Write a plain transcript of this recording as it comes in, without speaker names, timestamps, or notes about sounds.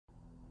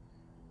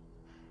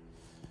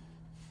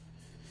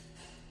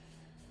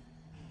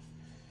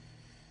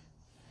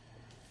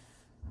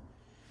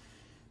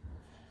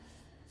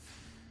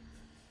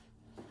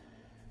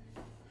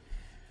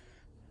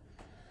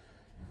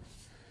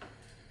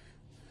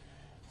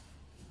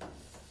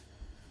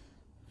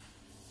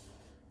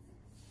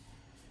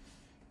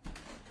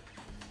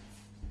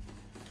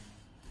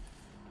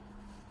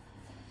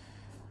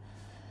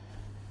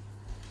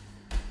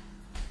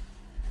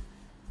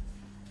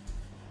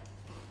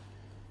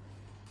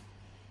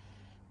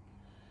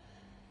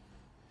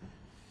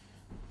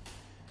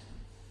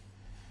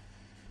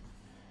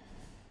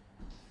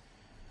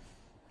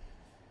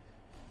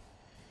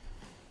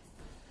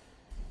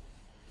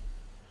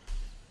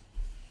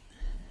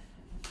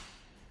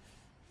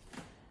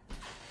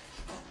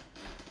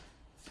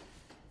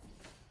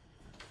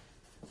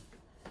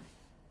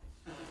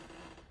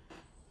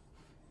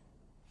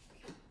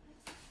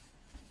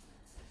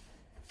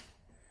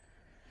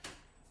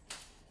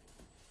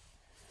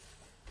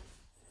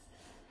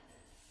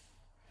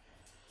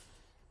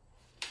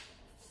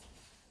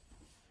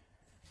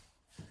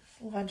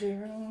laundry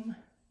room.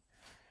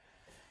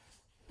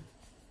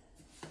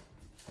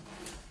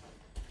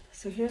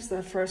 So here's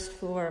the first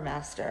floor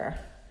master.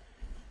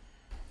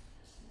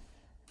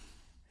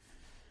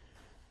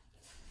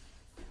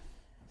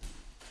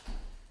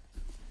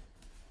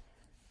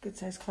 Good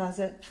size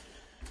closet,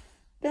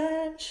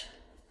 bench,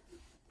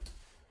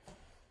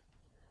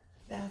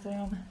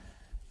 bathroom.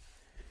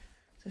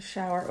 There's a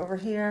shower over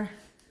here.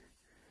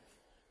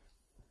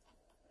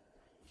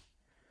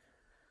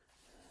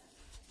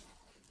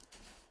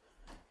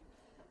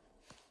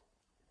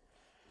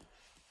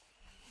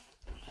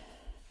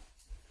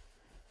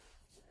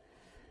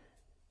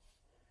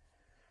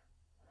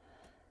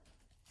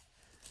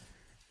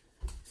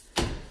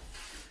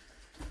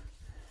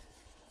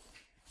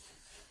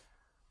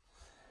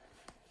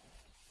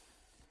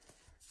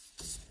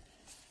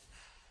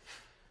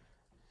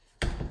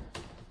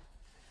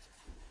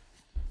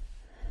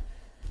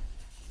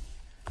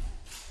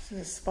 This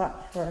is a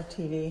spot for a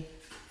TV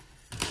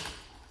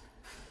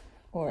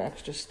or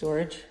extra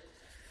storage.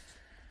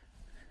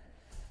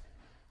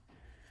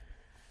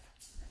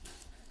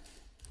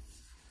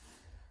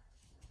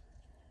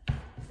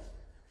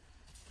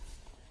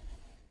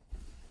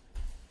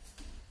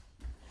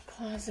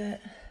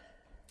 Closet.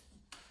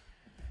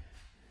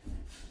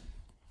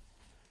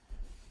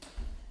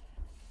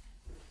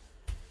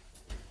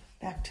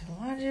 Back to the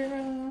laundry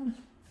room.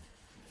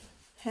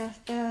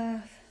 Half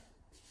bath.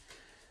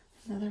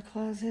 Another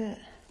closet.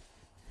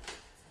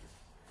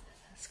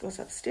 This goes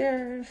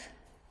upstairs.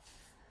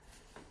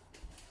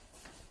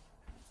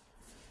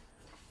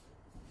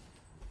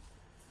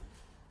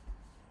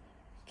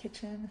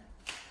 Kitchen.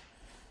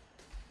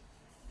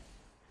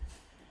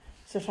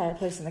 It's a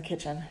fireplace in the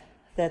kitchen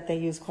that they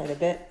use quite a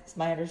bit, is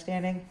my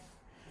understanding.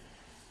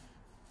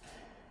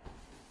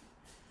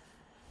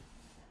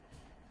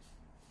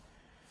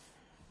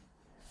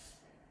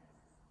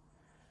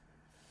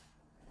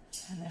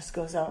 And this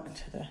goes out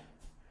into the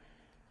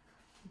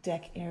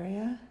deck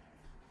area.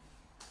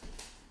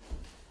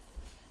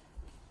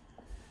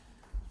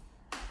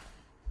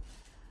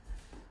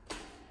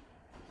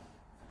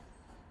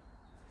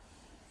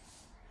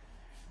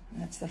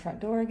 And that's the front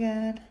door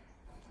again.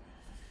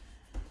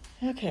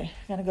 Okay,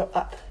 I'm gonna go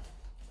up.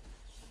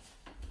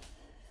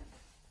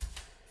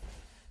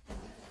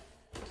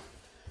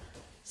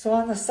 So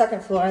on the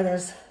second floor,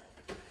 there's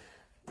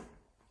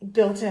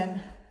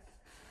built-in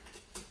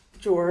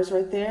drawers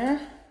right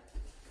there.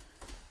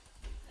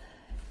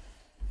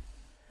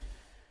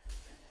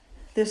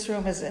 This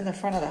room is in the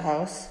front of the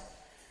house.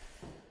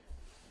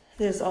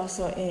 There's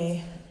also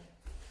a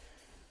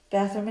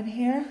bathroom in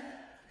here,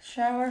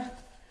 shower,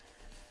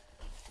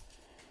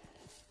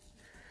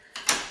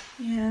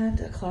 and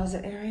a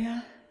closet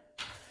area.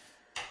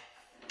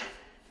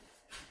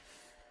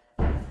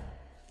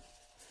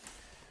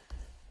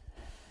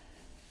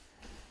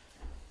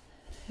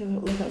 You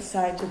look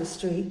outside to the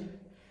street.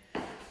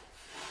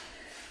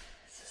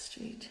 It's the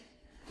street.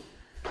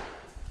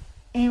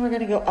 And we're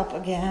gonna go up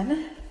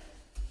again.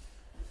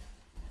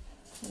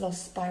 Little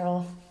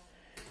spiral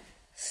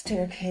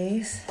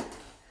staircase.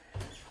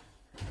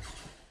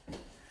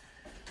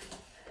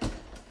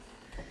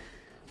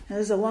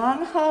 There's a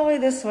long hallway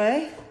this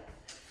way,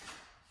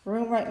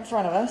 room right in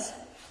front of us,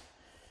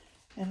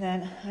 and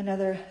then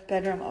another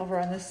bedroom over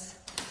on this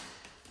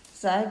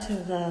side to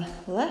the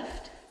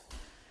left.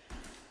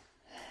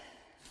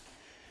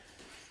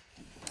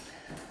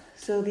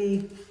 So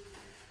the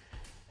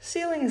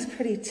ceiling is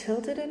pretty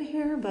tilted in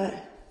here, but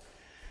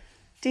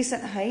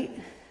decent height.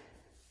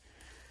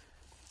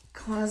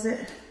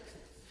 Closet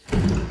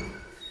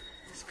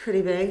is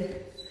pretty big.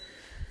 There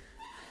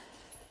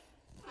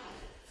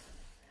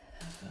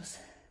it goes.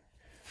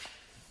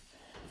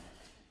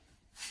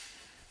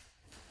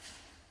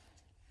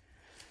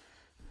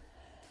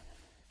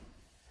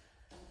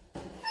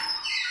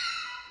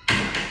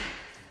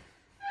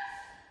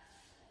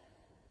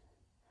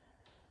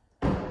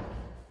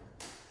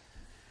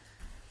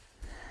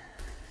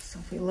 So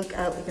if we look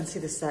out, we can see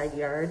the side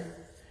yard.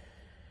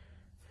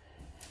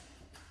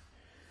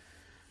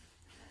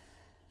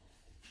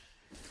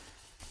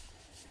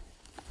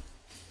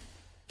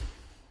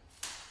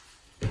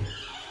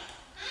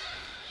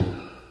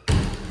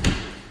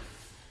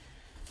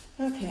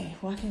 Okay,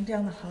 walking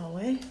down the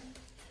hallway.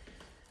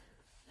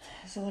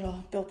 There's a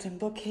little built-in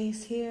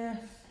bookcase here.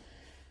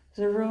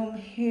 There's a room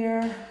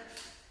here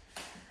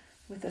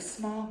with a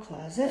small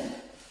closet.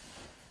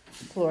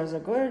 Floors are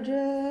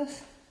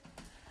gorgeous.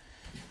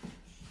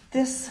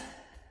 This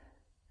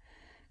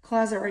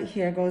closet right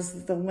here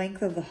goes the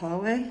length of the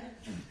hallway.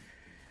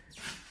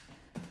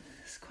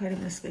 There's quite a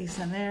bit of space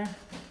in there.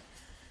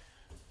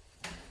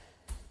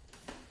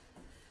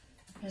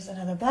 There's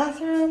another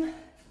bathroom.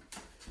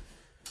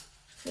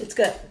 It's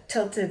got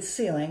tilted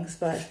ceilings,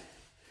 but,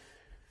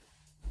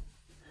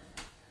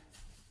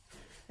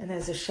 and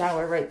there's a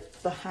shower right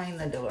behind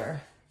the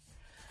door.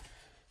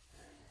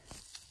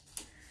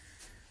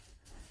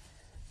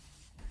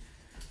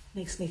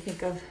 Makes me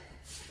think of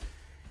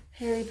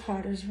Harry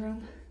Potter's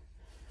room,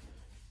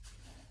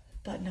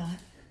 but not.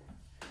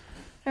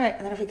 All right,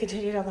 and then if we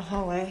continue down the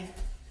hallway,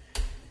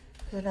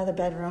 there's another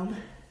bedroom.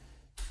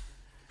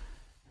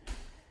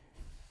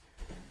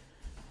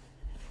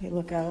 If we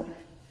look out, you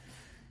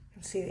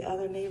can see the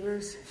other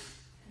neighbors'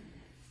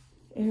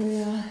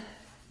 area.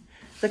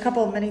 There's a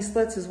couple of mini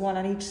splits, there's one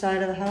on each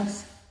side of the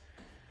house.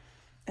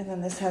 And then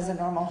this has a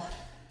normal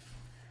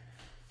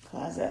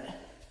closet.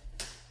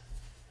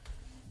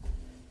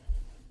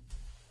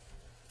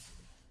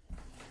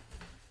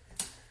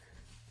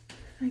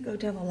 I go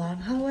down the long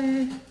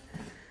hallway,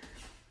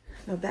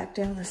 go back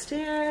down the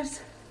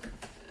stairs.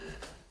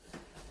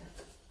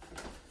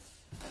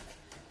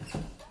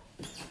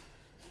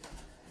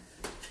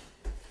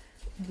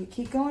 And we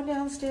keep going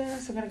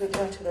downstairs. I'm gonna go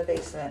down to the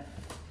basement.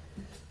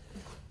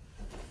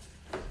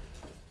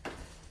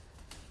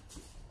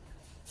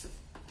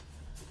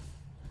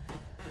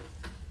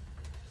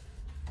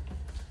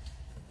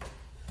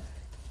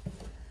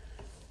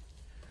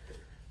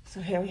 So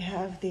here we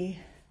have the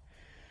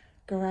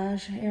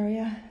garage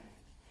area.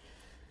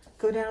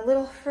 Go down a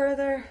little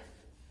further.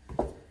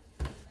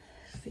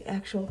 It's the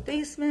actual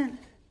basement.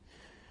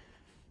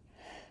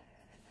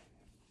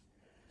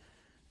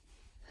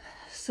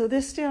 So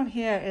this down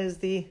here is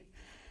the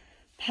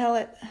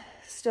pellet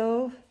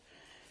stove.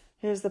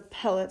 Here's the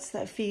pellets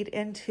that feed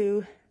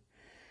into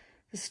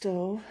the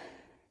stove.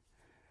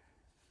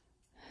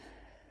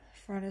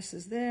 Furnace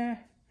is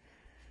there.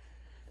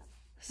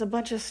 There's a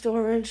bunch of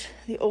storage.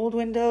 The old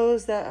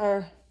windows that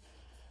are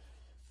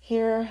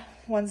here,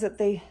 ones that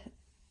they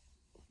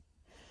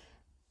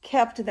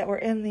kept that were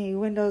in the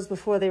windows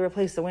before they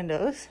replaced the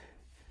windows.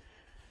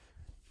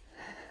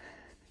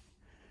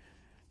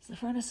 There's the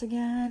furnace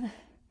again.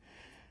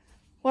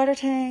 Water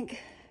tank.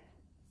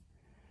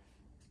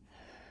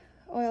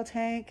 Oil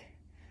tank.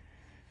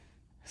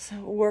 So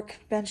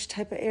workbench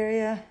type of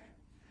area.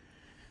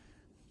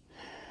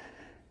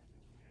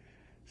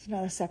 There's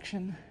another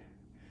section.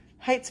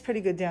 Height's pretty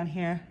good down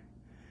here.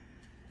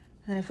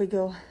 And if we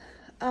go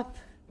up,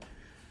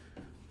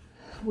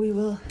 we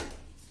will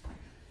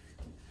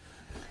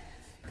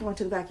go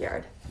into the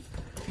backyard.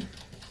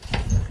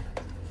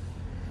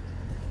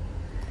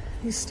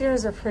 These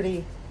stairs are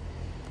pretty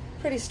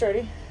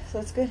sturdy, so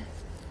that's good.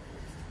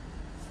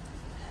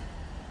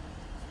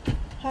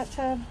 Hot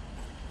tub.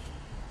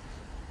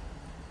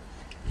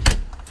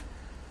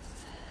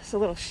 There's a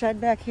little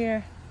shed back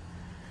here.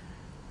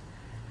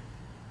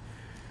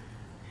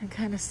 And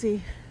kind of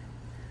see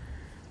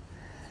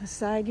the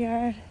side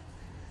yard.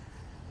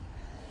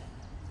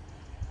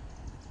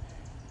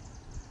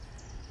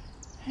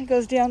 It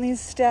goes down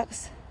these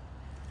steps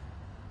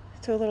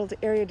to a little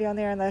area down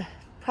there, and the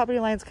property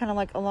line's kind of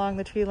like along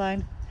the tree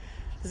line.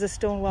 There's a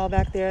stone wall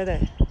back there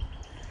that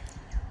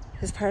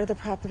is part of the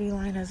property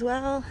line as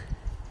well.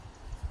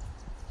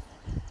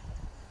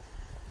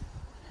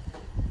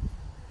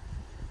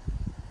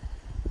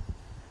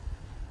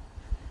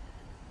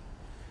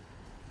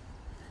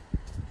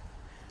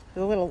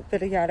 There's a little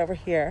bit of yard over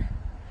here.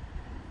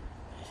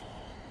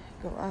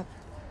 Go up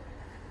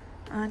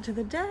onto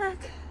the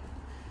deck.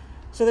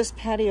 So this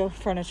patio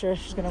furniture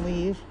is going to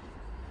leave.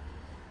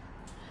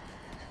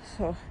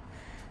 So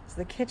it's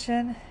the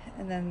kitchen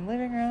and then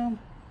living room.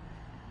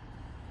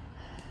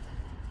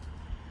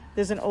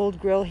 There's an old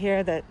grill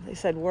here that they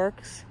said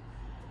works.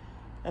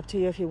 Up to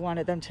you if you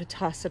wanted them to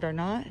toss it or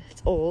not.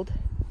 It's old.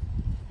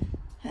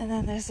 And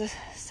then there's a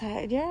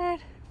side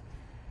yard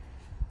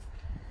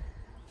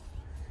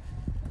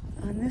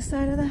on this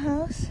side of the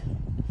house.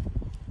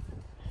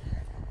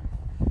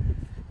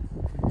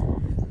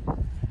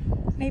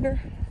 Neighbor.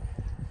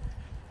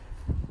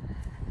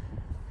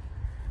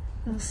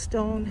 Little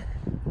stone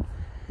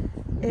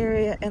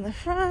area in the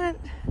front.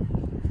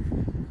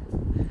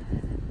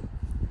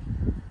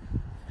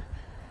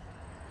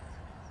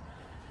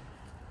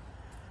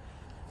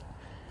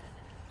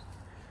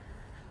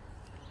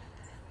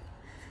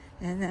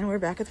 And then we're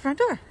back at the front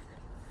door.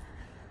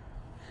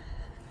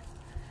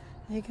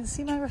 You can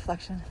see my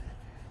reflection.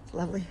 It's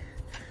lovely.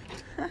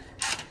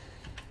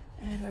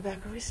 And we're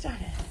back where we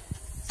started.